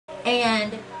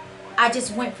And I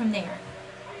just went from there.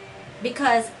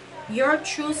 Because your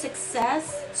true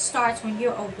success starts when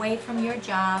you're away from your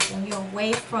job, when you're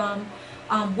away from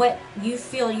what you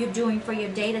feel you're doing for your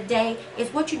day to day.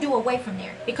 It's what you do away from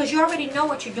there, because you already know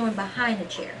what you're doing behind the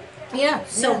chair. Yeah.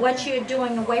 So yeah, what yeah. you're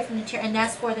doing away from the chair, and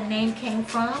that's where the name came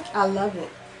from. I love it.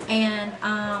 And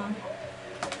I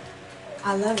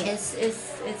love it. it's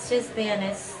just been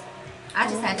I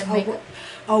just had to make it.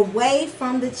 Away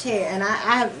from the chair, and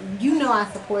I I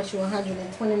support you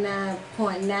 129.9.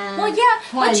 Well, yeah,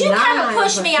 but you kind of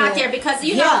push me out there, because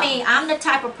you know me. I'm the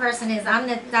type of person I'm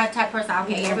the that type of person.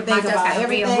 Okay, everybody just got to be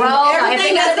everything. enrolled.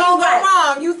 Everything that's gonna go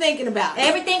wrong, you thinking about it.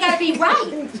 Everything got to be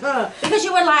right. Because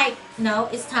you were like, no,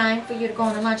 it's time for you to go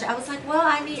on a lunch. I was like, well,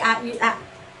 I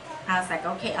was like,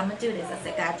 okay, I'm gonna do this. I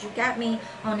said, God, you got me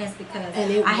on this, because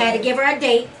I had to give her a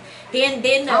date. Then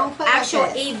the actual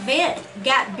event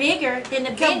got bigger than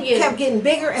the venue. Kept getting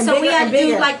bigger and bigger. So we had and to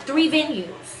bigger. do like 3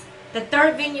 venues. The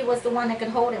third venue was the one that could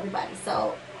hold everybody.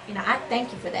 So, I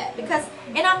thank you for that, because,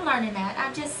 and I'm learning that.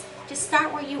 I just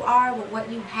start where you are with what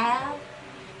you have,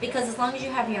 because as long as you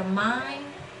have your mind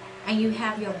and you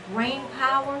have your brain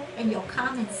power and your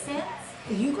common sense,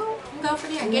 you go for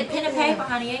there. Get pen and paper,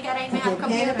 honey. You ain't got to even have a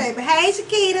computer. Pen and paper. Hey,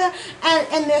 Shakita,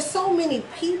 and there's so many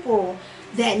people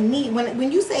that need, when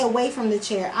you say away from the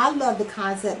chair, I love the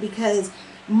concept, because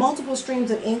multiple streams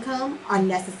of income are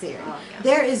necessary. Oh, yeah.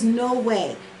 There is no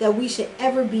way that we should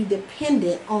ever be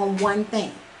dependent on one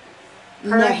thing.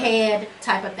 Per head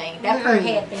type of thing. That per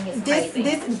head thing is crazy.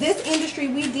 This industry,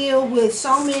 we deal with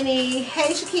so many,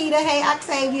 hey Shakita, hey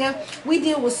Octavia, we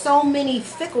deal with so many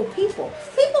fickle people.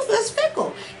 People just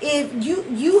fickle. If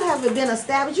you have been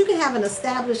established, you can have an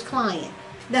established client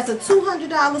that's a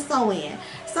 $200 sew-in.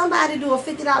 Somebody do a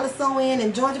 $50 sew-in,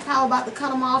 and Georgia Power about to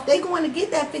cut them off. They going to get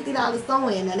that $50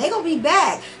 sew-in, and they gonna be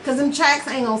back, because them tracks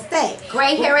ain't gonna stay.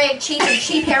 Gray hair ain't cheap, and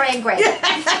cheap hair ain't gray.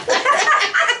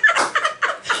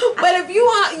 But if you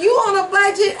on a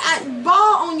budget,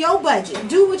 ball on your budget.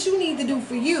 Do what you need to do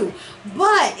for you.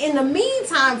 But in the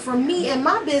meantime, for me and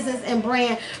my business and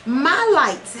brand, my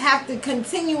lights have to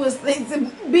continuously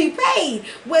be paid,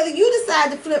 whether you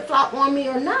decide to flip-flop on me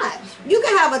or not. You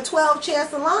can have a 12-chair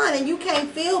salon and you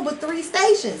can't fill but 3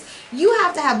 stations. You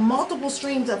have to have multiple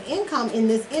streams of income in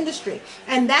this industry.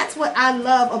 And that's what I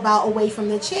love about Away from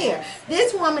the Chair.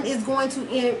 This woman is going to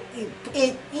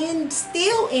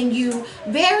instill in you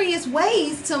various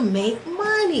ways to make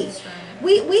money.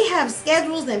 We have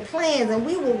schedules and plans, and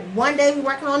we will, one day we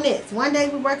working on this, one day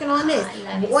we working on this,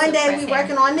 one day we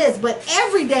working on this, but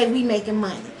every day we making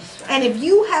money. And if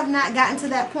you have not gotten to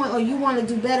that point, or you want to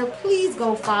do better, please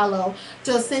go follow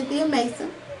Cynthia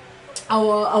Mason.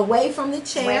 Away from the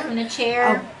Chair. Away from the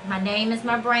Chair. My name is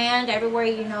my brand. Everywhere,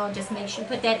 just make sure you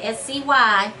put that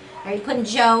SCY. Are you putting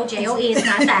Joe? J-O-E. It's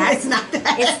not that. It's not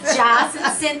that. It's Joss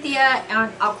and Cynthia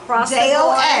across the board.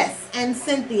 J-O-S and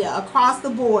Cynthia across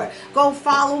the board. Go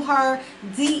follow her.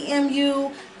 DM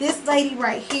you. This lady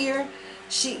right here,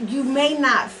 you may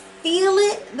not feel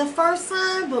it the first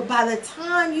time, but by the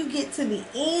time you get to the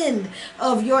end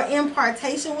of your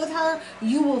impartation with her,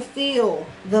 you will feel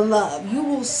the love. You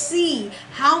will see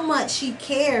how much she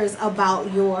cares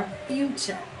about your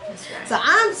future. That's right. So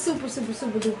I'm super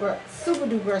duper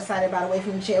excited about Away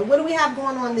from the Chair. What do we have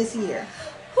going on this year?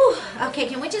 Whew. Okay,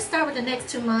 can we just start with the next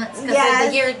 2 months? Because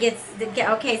the year gets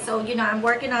okay. So I'm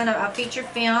working on a feature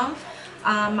film.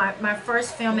 My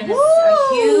first film, and it's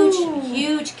a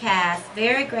huge cast,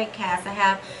 very great cast. I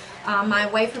have my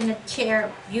Away from the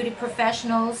Chair beauty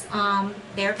professionals.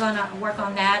 They're gonna work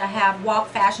on that. I have Walk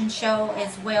Fashion Show,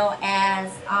 as well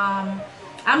as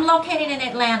I'm located in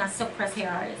Atlanta, Silk Press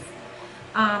Hair Artist.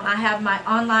 I have my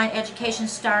online education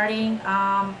starting.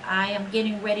 I am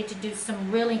getting ready to do some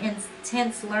really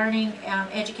intense learning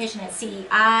education at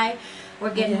CEI.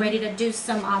 We're getting ready to do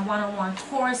some one-on-one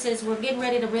courses. We're getting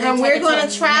ready to really and we're going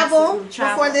to travel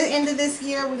before the end of this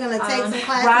year. We're going to take some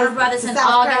classes Bronner Brothers in South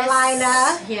August.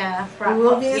 Carolina. Yeah.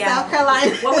 We'll be in South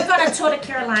Carolina. Well, we're going to tour the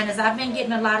Carolinas. I've been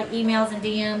getting a lot of emails and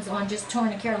DMs on just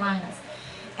touring the Carolinas.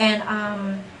 And,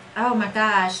 oh my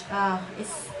gosh,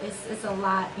 it's a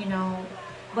lot,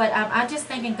 But I'm just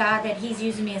thanking God that He's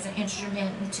using me as an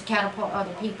instrument to catapult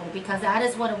other people, because that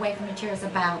is what Away from the Chair is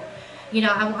about.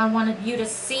 I wanted you to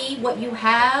see what you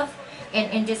have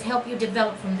and just help you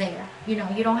develop from there. You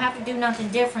don't have to do nothing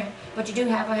different, but you do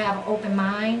have to have an open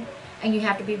mind, and you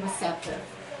have to be receptive.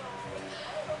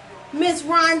 Miss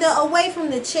Rhonda, Away from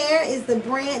the Chair is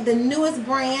the newest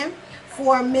brand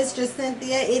for Mistress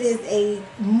Cynthia. It is a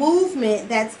movement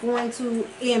that's going to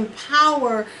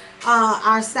empower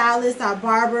our stylists, our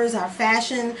barbers, our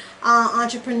fashion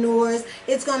entrepreneurs.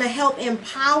 It's going to help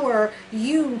empower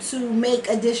you to make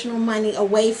additional money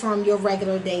away from your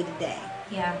regular day-to-day.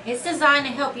 Yeah, it's designed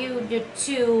to help you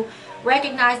to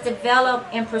recognize, develop,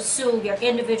 and pursue your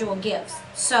individual gifts.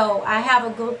 So I have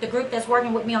a group, the group that's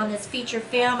working with me on this feature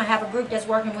film. I have a group that's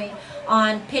working with me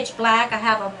on Pitch Black. I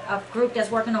have a group that's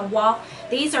working on Walk.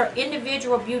 These are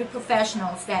individual beauty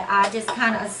professionals that I just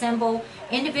kind of assemble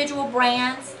individual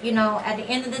brands. You know, at the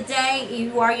end of the day,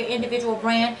 you are your individual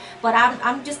brand, but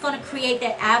I'm just going to create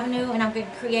that avenue, and I'm going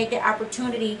to create that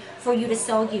opportunity for you to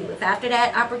sell you. If after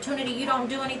that opportunity you don't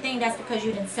do anything, that's because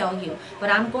you didn't sell you. But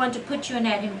I'm going to put you in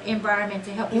that environment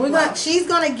to help you grow. She's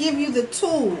going to give you the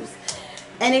tools.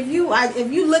 And if you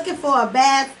looking for a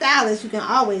bad stylist, you can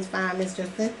always find Mr.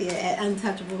 Cynthia at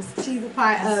Untouchables. She's a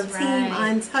part of Team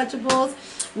Untouchables.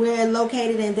 We're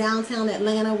located in downtown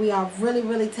Atlanta. We are really,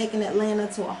 really taking Atlanta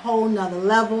to a whole nother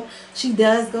level. She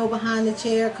does go behind the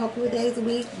chair a couple of days a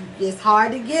week. It's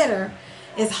hard to get her.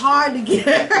 It's hard to get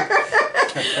her.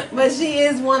 But she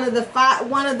is she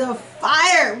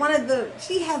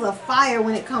has a fire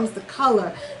when it comes to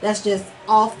color that's just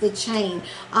off the chain.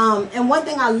 And one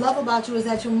thing I love about you is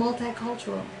that you're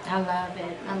multicultural. I love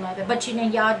it. But you know,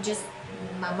 y'all, just,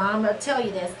 my mom will tell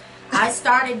you this. I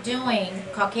started doing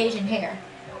Caucasian hair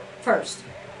first.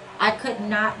 I could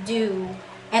not do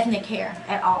ethnic hair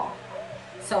at all.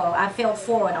 So I failed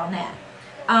forward on that.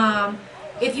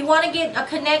 If you want to get a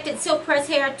connected Silk Press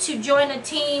Hair to join a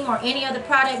team or any other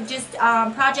product, just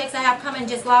projects I have coming,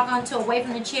 just log on to Away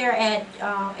From The Chair at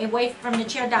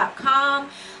awayfromthechair.com.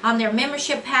 Their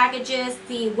membership packages.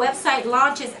 The website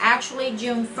launch is actually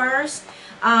June 1st.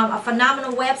 A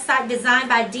phenomenal website designed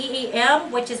by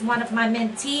DEM, which is one of my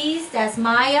mentees. That's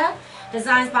Maya.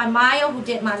 Designs by Maya, who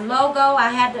did my logo.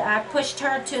 I pushed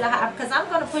her to the high, because I'm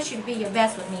going to push you to be your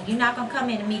best with me. You're not going to come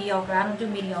in mediocre. I don't do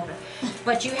mediocre.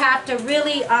 But you have to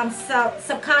really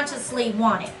subconsciously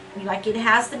want it. Like, it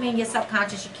has to be in your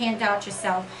subconscious. You can't doubt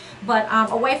yourself. But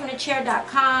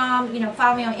awayfromthechair.com. You know,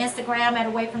 follow me on Instagram at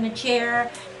awayfromthechair.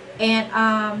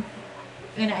 And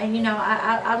you know,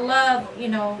 I love, you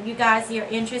know, you guys, your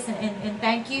interest, and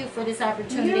thank you for this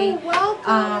opportunity. You're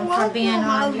welcome. For being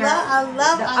on here. I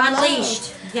love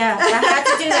Unleashed. Yeah, I had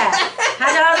to do that.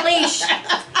 Had to unleash.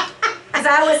 Because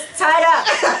I was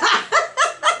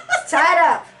tied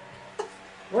up.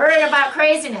 Worried about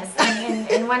craziness.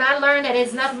 And when I learned that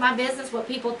it's none of my business what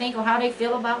people think or how they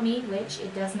feel about me, which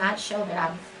it does not show that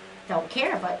I don't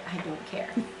care, but I do care.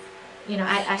 You know,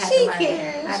 I have to learn.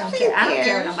 I don't care. I don't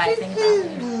care what nobody thinks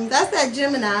about me. That's that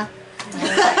Gemini. All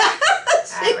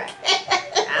right. I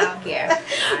don't care.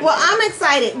 Well, I'm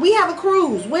excited. We have a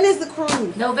cruise. When is the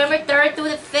cruise? November 3rd through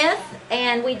the 5th,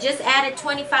 and we just added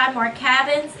 25 more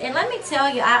cabins. And let me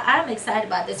tell you, I'm excited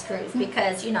about this cruise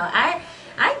because, you know, I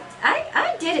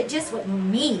did it just with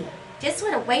me. Just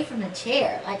went Away From The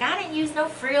Chair. Like, I didn't use no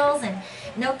frills and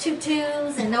no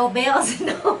tutus and no bells and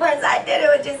no ones. I did it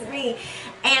with just me.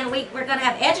 And we're going to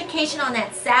have education on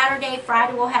that Saturday.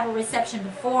 Friday we'll have a reception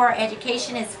before.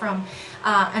 Education is from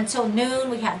until noon.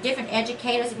 We have different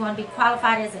educators. If you want to be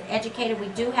qualified as an educator, we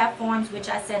do have forms, which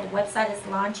I said the website is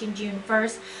launching June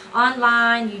 1st.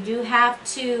 Online, you do have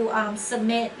to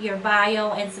submit your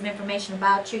bio and some information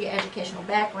about you, your educational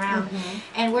background.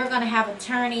 And we're going to have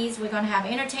attorneys. We're going to have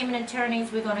entertainment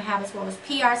attorneys. We're going to have, as well as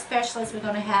PR specialists. We're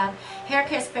going to have hair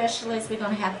care specialists. We're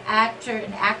going to have actor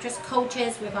and actress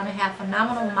coaches. We're going to have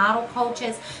phenomenal model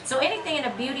coaches. So anything in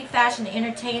the beauty, fashion, the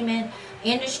entertainment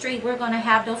industry, we're going to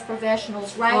have those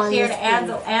professionals right there to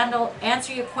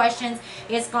answer your questions.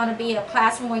 It's going to be a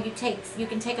classroom where you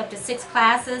can take up to 6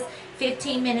 classes,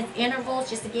 15-minute intervals,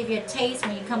 just to give you a taste.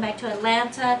 When you come back to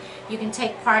Atlanta, you can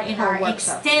take part in our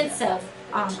extensive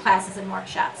classes and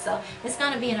workshops. So it's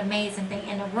going to be an amazing thing,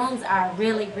 and the rooms are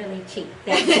really, really cheap.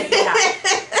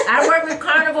 I worked with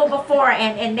Carnival before,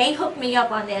 and they hooked me up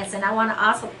on this, and I want to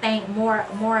also thank More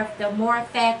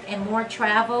Effect and More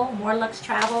Travel, More Lux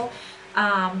Travel.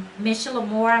 Michelle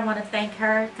Lamore, I want to thank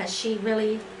her because she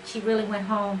really went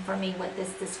home for me with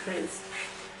this cruise.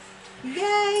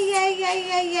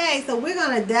 Yay. So we're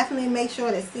going to definitely make sure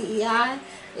that CEI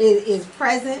is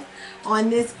present on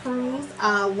this cruise.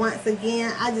 Once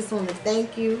again, I just want to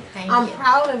thank you. I'm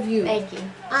proud of you. Thank you.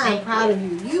 I'm proud of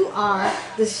you. You are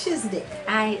the shiznick.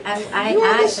 I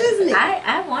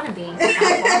want to be.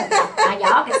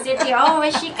 Y'all can sit there, oh,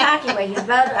 is she cocky? Well, you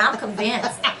better, I'm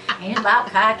convinced. Ain't about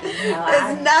cocky, you know.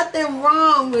 There's nothing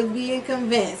wrong with being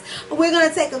convinced. We're going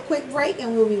to take a quick break,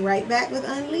 and we'll be right back with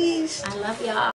Unleashed. I love y'all.